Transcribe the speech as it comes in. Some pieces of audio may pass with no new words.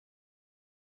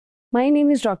My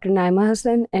name is Dr. Naima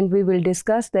Hassan, and we will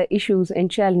discuss the issues and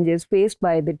challenges faced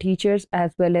by the teachers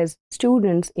as well as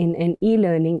students in an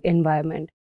e-learning environment.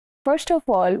 First of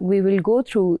all, we will go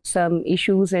through some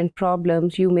issues and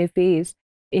problems you may face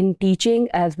in teaching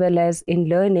as well as in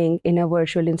learning in a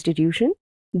virtual institution.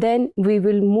 Then we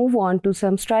will move on to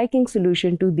some striking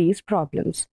solution to these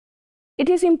problems. It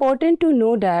is important to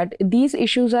know that these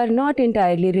issues are not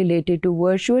entirely related to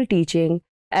virtual teaching,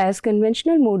 as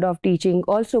conventional mode of teaching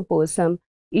also pose some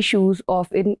issues of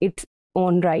in its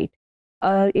own right.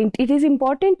 It is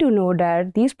important to know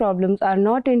that these problems are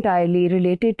not entirely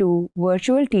related to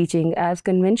virtual teaching, as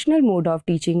conventional mode of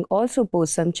teaching also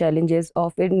pose some challenges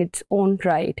of in its own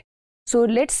right. So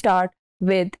let's start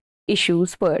with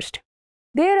issues first.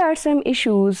 There are some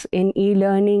issues in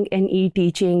e-learning and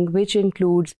e-teaching, which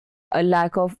includes a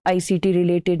lack of ICT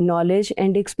related knowledge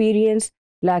and experience,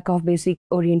 lack of basic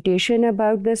orientation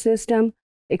about the system,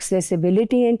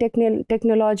 accessibility and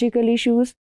technological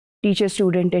issues,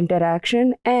 teacher-student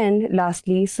interaction, and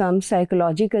lastly, some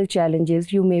psychological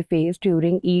challenges you may face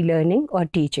during e-learning or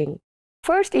teaching.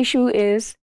 First issue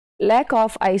is lack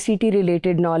of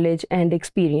ICT-related knowledge and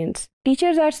experience.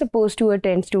 Teachers are supposed to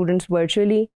attend students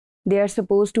virtually. They are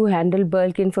supposed to handle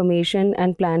bulk information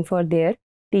and plan for their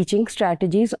teaching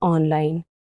strategies online.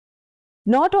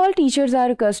 Not all teachers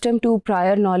are accustomed to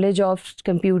prior knowledge of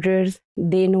computers.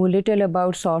 They know little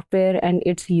about software and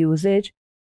its usage.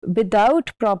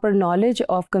 Without proper knowledge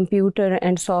of computer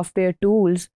and software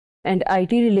tools and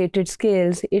IT-related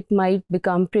skills, it might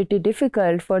become pretty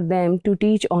difficult for them to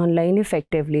teach online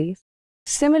effectively.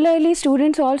 Similarly,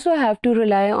 students also have to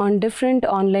rely on different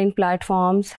online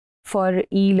platforms for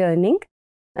e-learning.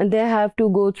 And they have to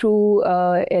go through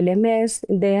LMS,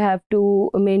 they have to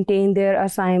maintain their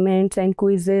assignments and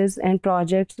quizzes and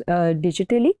projects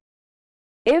digitally.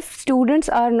 If students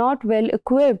are not well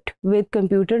equipped with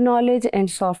computer knowledge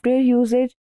and software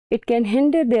usage, it can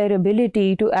hinder their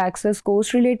ability to access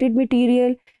course-related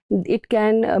material. It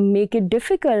can make it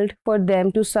difficult for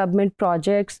them to submit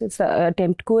projects,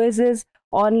 attempt quizzes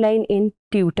online in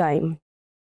due time.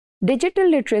 Digital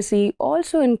literacy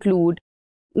also includes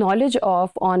knowledge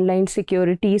of online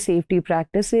security, safety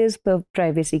practices,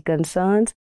 privacy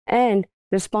concerns, and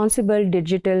responsible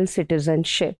digital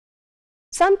citizenship.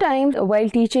 Sometimes while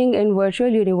teaching in virtual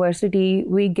university,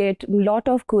 we get a lot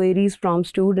of queries from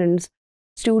students.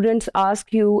 Students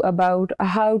ask you about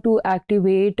how to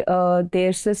activate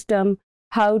their system,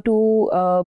 how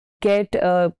to get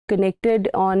connected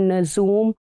on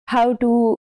Zoom, how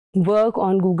to work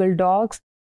on Google Docs.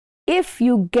 If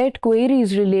you get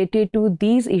queries related to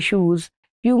these issues,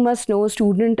 you must know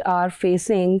students are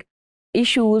facing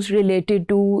issues related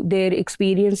to their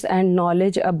experience and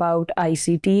knowledge about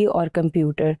ICT or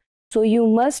computer. So you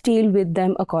must deal with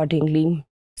them accordingly.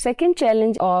 Second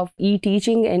challenge of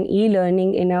e-teaching and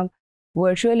e-learning in a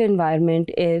virtual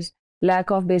environment is lack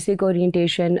of basic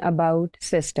orientation about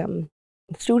system.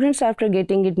 Students, after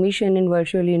getting admission in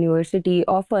virtual university,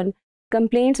 often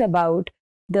complains about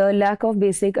the lack of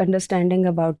basic understanding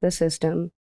about the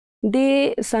system.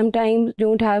 They sometimes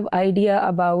don't have idea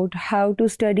about how to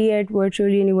study at virtual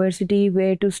university,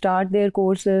 where to start their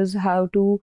courses, how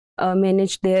to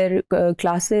manage their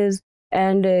classes,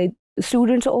 and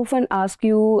students often ask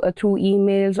you through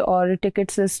emails or ticket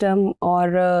system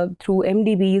or through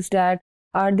MDBs that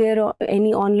are there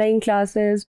any online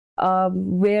classes,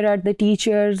 where are the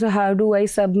teachers, how do I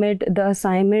submit the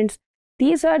assignments.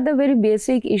 These are the very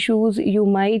basic issues you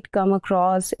might come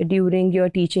across during your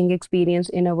teaching experience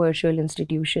in a virtual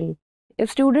institution.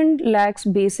 If student lacks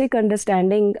basic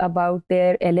understanding about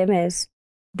their LMS,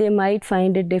 they might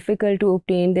find it difficult to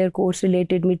obtain their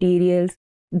course-related materials.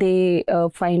 They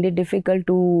find it difficult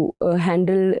to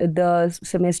handle the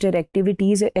semester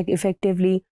activities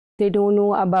effectively. They don't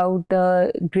know about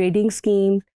the grading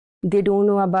scheme. They don't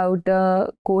know about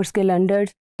the course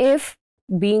calendars. If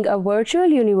being a virtual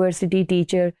university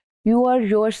teacher, you are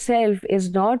yourself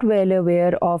is not well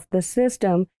aware of the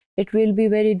system, it will be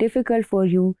very difficult for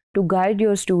you to guide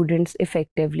your students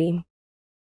effectively.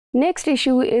 Next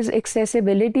issue is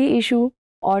accessibility issue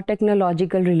or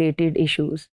technological related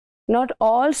issues. Not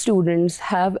all students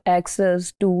have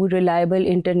access to reliable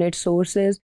internet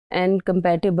sources and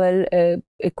compatible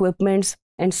equipments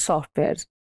and softwares.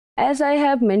 As I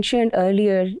have mentioned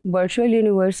earlier, virtual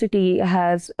university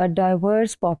has a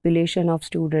diverse population of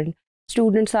students.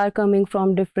 Students are coming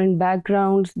from different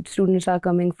backgrounds. Students are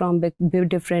coming from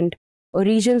different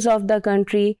regions of the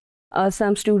country.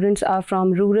 Some students are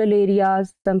from rural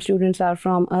areas. Some students are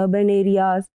from urban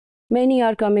areas. Many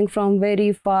are coming from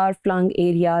very far-flung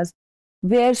areas.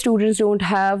 where students don't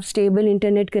have stable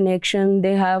internet connection,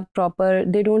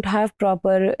 they don't have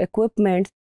proper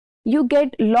equipment. You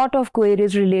get a lot of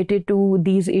queries related to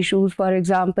these issues. For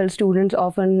example, students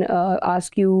often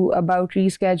ask you about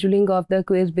rescheduling of the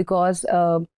quiz because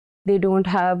they don't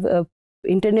have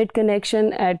internet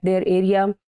connection at their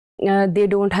area. They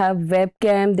don't have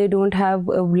webcam, they don't have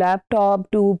a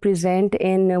laptop to present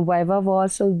in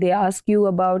VU001F, so they ask you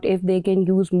about if they can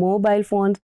use mobile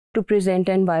phones to present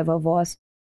in VU001F.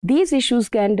 These issues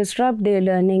can disrupt their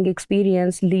learning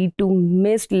experience, lead to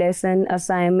missed lesson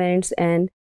assignments, and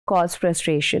cause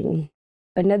frustration.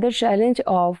 Another challenge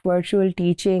of virtual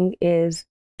teaching is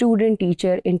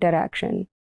student-teacher interaction.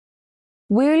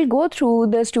 We will go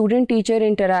through the student-teacher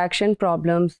interaction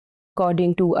problems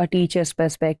according to a teacher's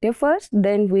perspective first,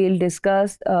 then we'll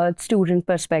discuss student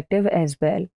perspective as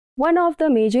well. One of the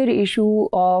major issue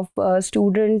of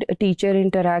student-teacher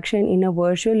interaction in a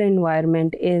virtual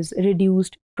environment is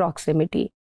reduced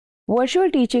proximity.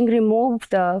 Virtual teaching removes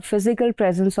the physical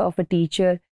presence of a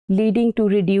teacher, leading to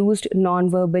reduced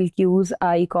nonverbal cues,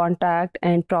 eye contact,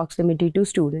 and proximity to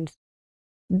students.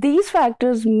 These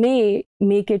factors may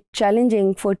make it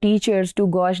challenging for teachers to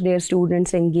gauge their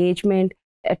students' engagement,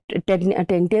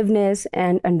 attentiveness,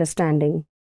 and understanding.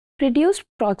 Reduced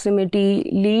proximity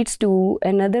leads to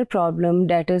another problem,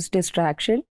 that is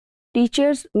distraction.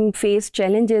 Teachers face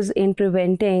challenges in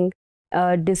preventing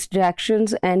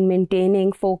distractions and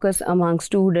maintaining focus among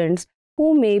students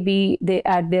who may be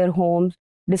at their homes,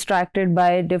 distracted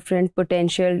by different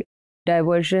potential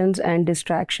diversions and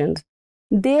distractions.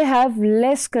 They have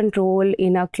less control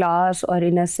in a class or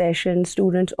in a session.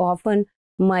 Students often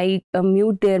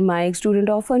mute their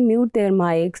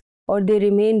mics, or they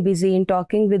remain busy in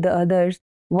talking with the others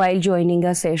while joining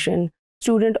a session.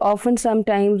 Students often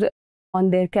sometimes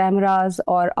on their cameras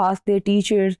or ask their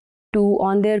teachers to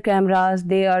on their cameras.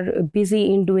 They are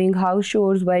busy in doing house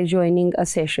chores while joining a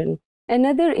session.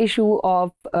 Another issue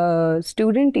of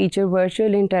student-teacher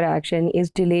virtual interaction is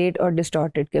delayed or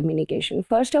distorted communication.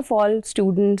 First of all,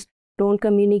 students don't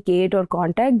communicate or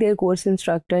contact their course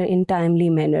instructor in timely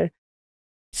manner.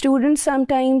 Students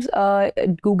sometimes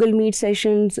Google Meet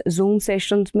sessions, Zoom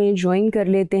sessions में join कर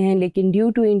लेते हैं, लेकिन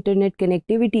due to internet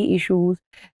connectivity issues,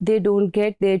 they don't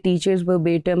get their teachers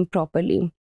verbatim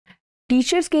properly.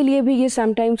 Teachers के लिए भी ये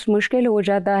sometimes मुश्किल हो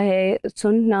जाता है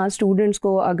सुनना स्टूडेंट्स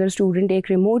को, अगर स्टूडेंट एक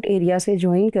रिमोट एरिया से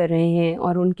ज्वाइन कर रहे हैं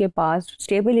और उनके पास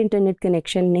स्टेबल इंटरनेट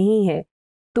कनेक्शन नहीं है,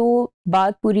 तो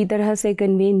बात पूरी तरह से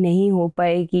कन्वे नहीं हो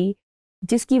पाएगी,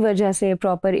 जिसकी वजह से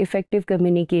प्रॉपर इफ़ेक्टिव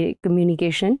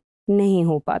कम्युनिकेशन नहीं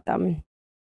हो पाता.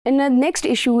 And next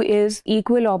issue is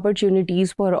equal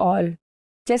opportunities for all.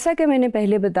 जैसा कि मैंने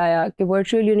पहले बताया कि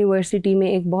वर्चुअल यूनिवर्सिटी में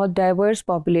एक बहुत डाइवर्स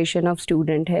पॉपुलेशन ऑफ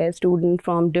स्टूडेंट है, student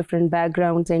from different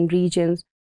backgrounds and regions,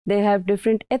 they have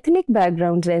different ethnic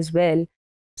backgrounds as well.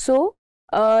 So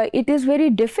it is very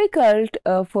difficult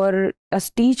for a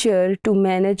teacher to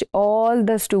manage all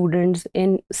the students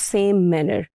in same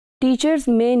manner. Teachers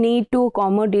may need to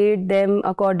accommodate them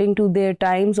according to their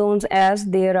time zones, as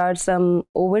there are some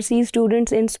overseas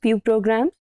students in few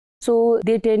programs. So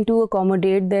they tend to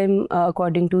accommodate them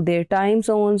according to their time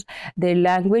zones, their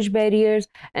language barriers,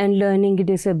 and learning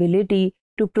disability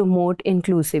to promote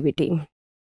inclusivity.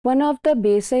 One of the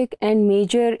basic and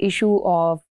major issue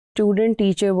of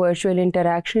student-teacher virtual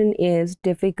interaction is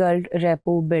difficult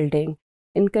rapport building.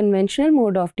 In conventional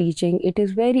mode of teaching, it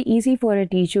is very easy for a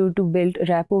teacher to build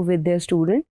rapport with their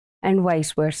student and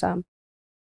vice versa.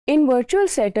 In virtual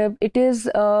setup, it is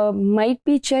might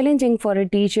be challenging for a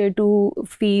teacher to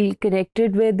feel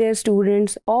connected with their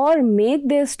students or make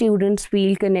their students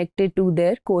feel connected to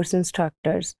their course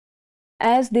instructors.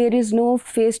 As there is no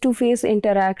face-to-face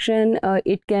interaction,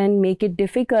 it can make it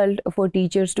difficult for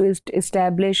teachers to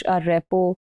establish a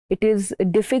rapport. It is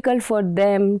difficult for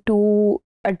them to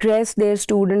address their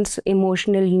students'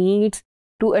 emotional needs,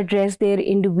 to address their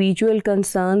individual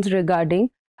concerns regarding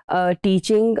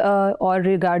teaching or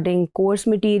regarding course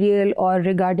material or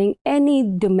regarding any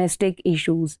domestic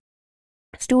issues.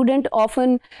 Student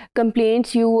often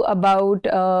complains you about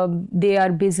they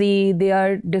are busy, they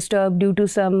are disturbed due to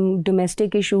some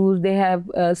domestic issues, they have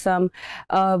some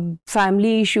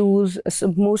family issues.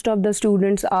 So most of the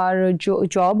students are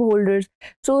job holders,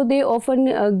 so they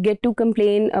often get to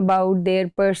complain about their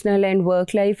personal and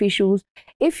work life issues.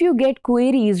 If you get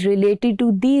queries related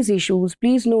to these issues,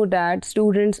 please know that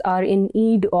students are in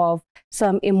need of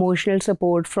some emotional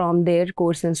support from their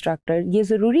course instructor. ये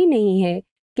ज़रूरी नहीं है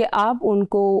कि आप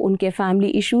उनको उनके family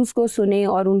issues को सुने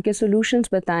और उनके सॉल्यूशंस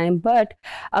बताएं, बट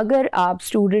अगर आप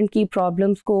स्टूडेंट की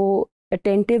प्रॉब्लम्स को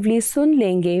अटेंटिवली सुन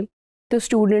लेंगे तो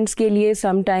स्टूडेंट्स के लिए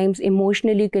समटाइम्स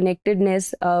इमोशनली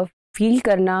कनेक्टेडनेस फील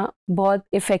करना बहुत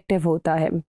इफ़ेक्टिव होता है।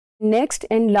 Next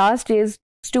and last is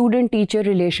student teacher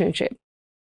relationship.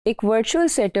 एक वर्चुअल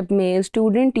सेटअप में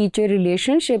स्टूडेंट टीचर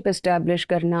रिलेशनशिप इस्टेब्लिश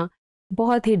करना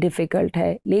बहुत ही डिफ़िकल्ट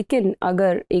है, लेकिन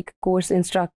अगर एक कोर्स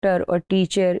इंस्ट्रक्टर और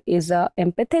teacher is a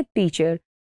empathic teacher,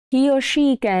 he or she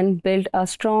can build a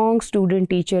strong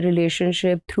student-teacher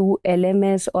relationship through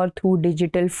LMS or through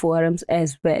digital forums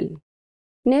as well.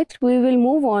 Next, we will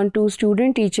move on to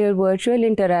student-teacher virtual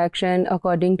interaction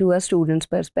according to a student's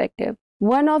perspective.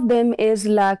 One of them is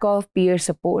lack of peer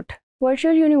support.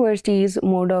 Virtual universities'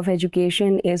 mode of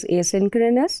education is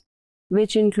asynchronous,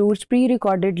 which includes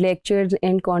pre-recorded lectures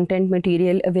and content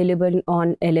material available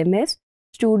on LMS.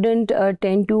 Students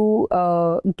tend to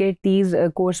get these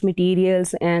course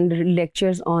materials and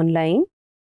lectures online,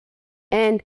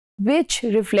 and which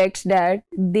reflects that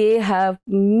they have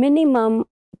minimum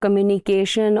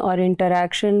communication or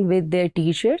interaction with their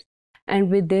teachers and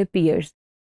with their peers.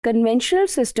 Conventional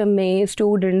system में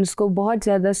students को बहुत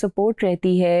ज़्यादा support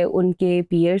रहती है उनके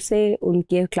peer से,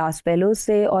 उनके class fellows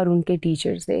से और उनके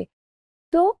टीचर से।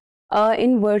 तो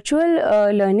in virtual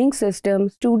learning system,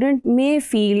 student may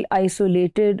feel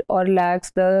isolated or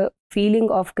lacks the feeling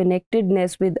of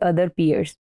connectedness with other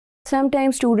peers.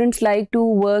 Sometimes students like to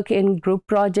work in group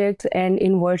projects, and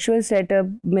in virtual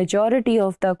setup, majority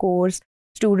of the course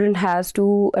student has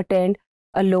to attend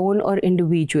alone or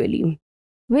individually,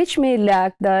 which may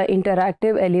lack the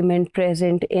interactive element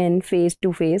present in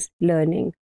face-to-face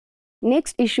learning.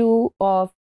 Next issue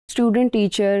of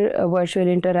student-teacher virtual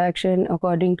interaction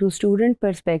according to student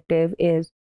perspective is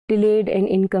delayed and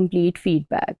incomplete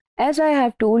feedback. As I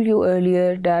have told you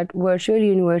earlier that virtual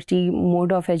university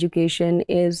mode of education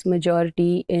is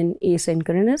majority in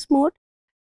asynchronous mode,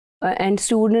 and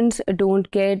students don't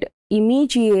get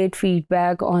immediate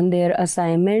feedback on their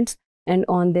assignments and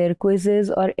on their quizzes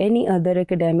or any other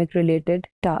academic related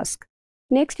task.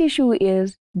 Next issue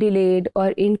is delayed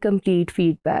or incomplete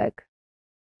feedback.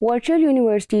 Virtual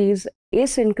universities'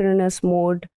 asynchronous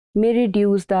mode may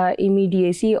reduce the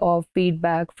immediacy of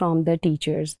feedback from the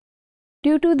teachers.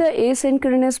 Due to the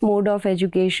asynchronous mode of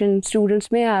education,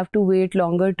 students may have to wait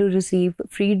longer to receive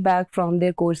feedback from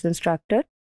their course instructor.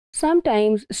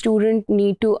 Sometimes students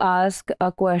need to ask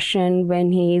a question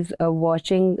when he is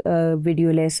watching a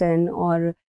video lesson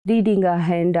or reading a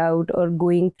handout or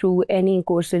going through any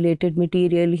course-related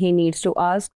material. He needs to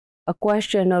ask a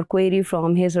question or query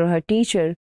from his or her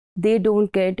teacher. They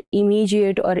don't get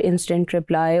immediate or instant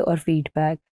reply or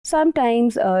feedback.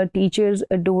 Sometimes teachers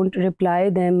don't reply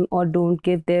them or don't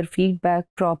give their feedback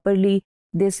properly.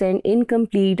 They send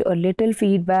incomplete or little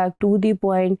feedback, to the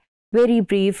point, very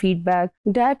brief feedback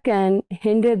that can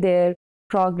hinder their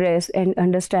progress and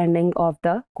understanding of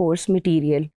the course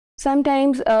material.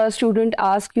 Sometimes a student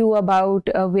asks you about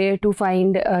where to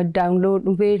find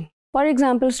download. For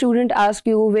example, student asks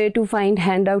you where to find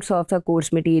handouts of the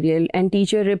course material, and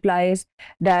teacher replies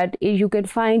that you can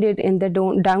find it in the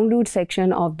download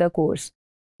section of the course.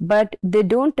 But they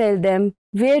don't tell them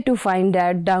where to find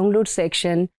that download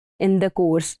section in the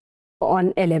course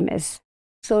on LMS.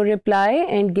 So reply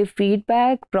and give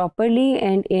feedback properly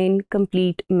and in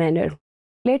complete manner.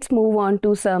 Let's move on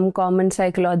to some common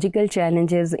psychological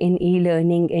challenges in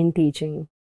e-learning and teaching.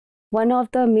 One of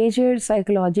the major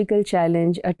psychological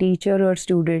challenge a teacher or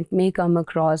student may come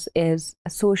across is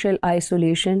social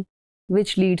isolation,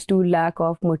 which leads to lack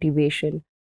of motivation.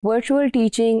 Virtual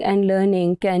teaching and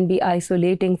learning can be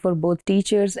isolating for both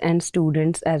teachers and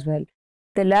students as well.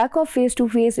 The lack of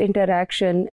face-to-face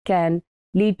interaction can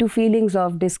lead to feelings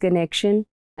of disconnection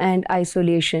and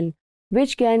isolation,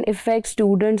 which can affect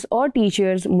students or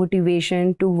teachers'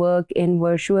 motivation to work in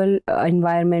virtual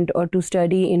environment or to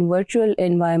study in virtual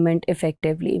environment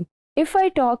effectively. If I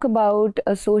talk about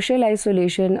a social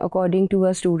isolation according to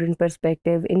a student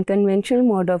perspective, in conventional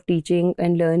mode of teaching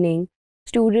and learning,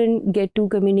 students get to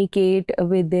communicate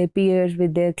with their peers,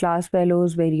 with their class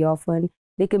fellows very often.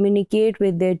 They communicate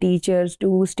with their teachers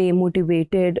to stay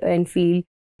motivated and feel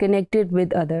connected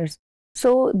with others.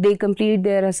 So they complete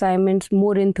their assignments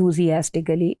more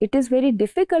enthusiastically. It is very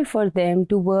difficult for them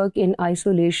to work in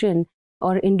isolation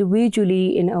or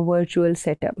individually in a virtual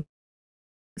setup.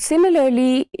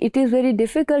 Similarly, it is very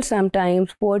difficult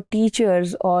sometimes for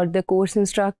teachers or the course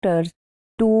instructors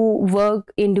to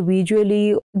work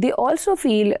individually. They also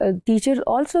feel, teachers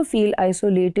also feel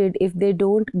isolated if they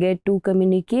don't get to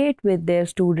communicate with their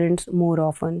students more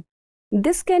often.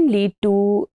 This can lead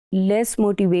to less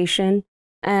motivation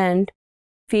and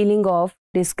feeling of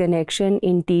disconnection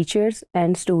in teachers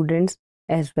and students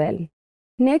as well.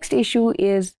 Next issue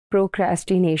is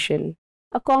procrastination.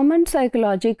 A common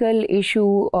psychological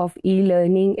issue of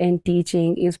e-learning and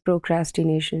teaching is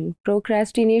procrastination.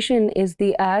 Procrastination is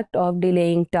the act of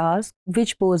delaying tasks,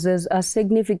 which poses a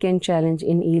significant challenge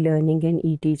in e-learning and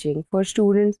e-teaching. For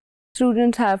students,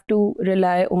 students have to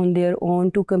rely on their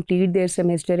own to complete their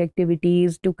semester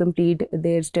activities, to complete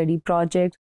their study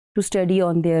projects, to study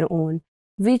on their own,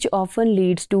 which often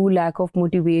leads to lack of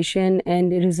motivation,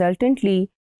 and resultantly,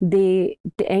 they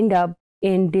end up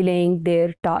in delaying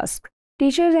their task.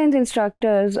 Teachers and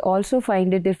instructors also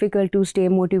find it difficult to stay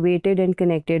motivated and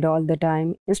connected all the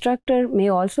time. Instructor may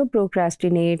also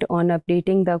procrastinate on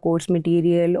updating the course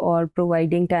material or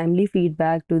providing timely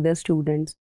feedback to the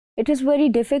students. It is very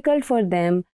difficult for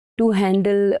them to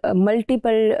handle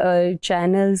multiple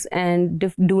channels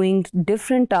and doing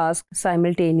different tasks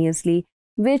simultaneously,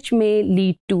 which may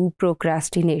lead to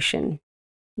procrastination.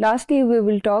 Lastly, we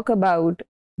will talk about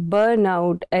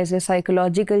burnout as a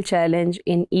psychological challenge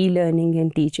in e-learning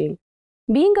and teaching.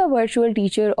 Being a virtual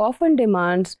teacher often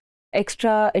demands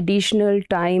extra additional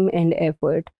time and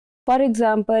effort. For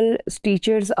example,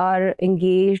 teachers are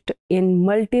engaged in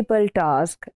multiple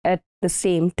tasks at the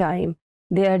same time.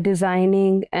 They are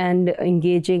designing and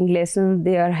engaging lessons.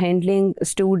 They are handling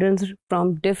students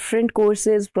from different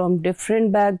courses, from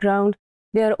different backgrounds.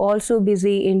 They are also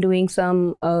busy in doing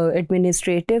some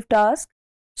administrative tasks.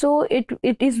 So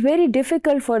it is very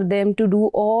difficult for them to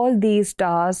do all these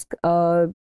tasks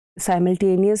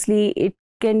simultaneously. It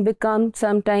can become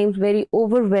sometimes very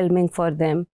overwhelming for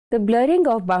them. The blurring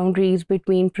of boundaries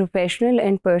between professional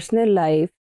and personal life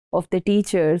of the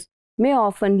teachers may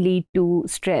often lead to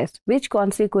stress, which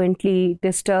consequently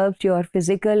disturbs your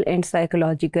physical and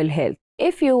psychological health.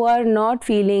 If you are not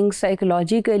feeling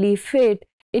psychologically fit,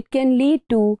 it can lead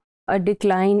to a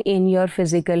decline in your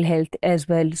physical health as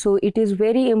well. So it is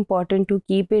very important to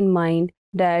keep in mind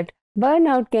that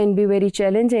burnout can be very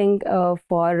challenging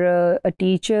for a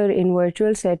teacher in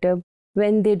virtual setup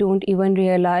when they don't even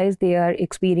realize they are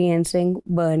experiencing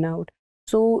burnout.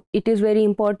 So it is very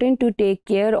important to take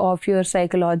care of your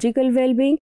psychological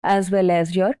well-being as well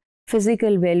as your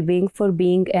physical well-being for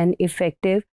being an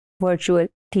effective virtual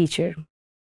teacher.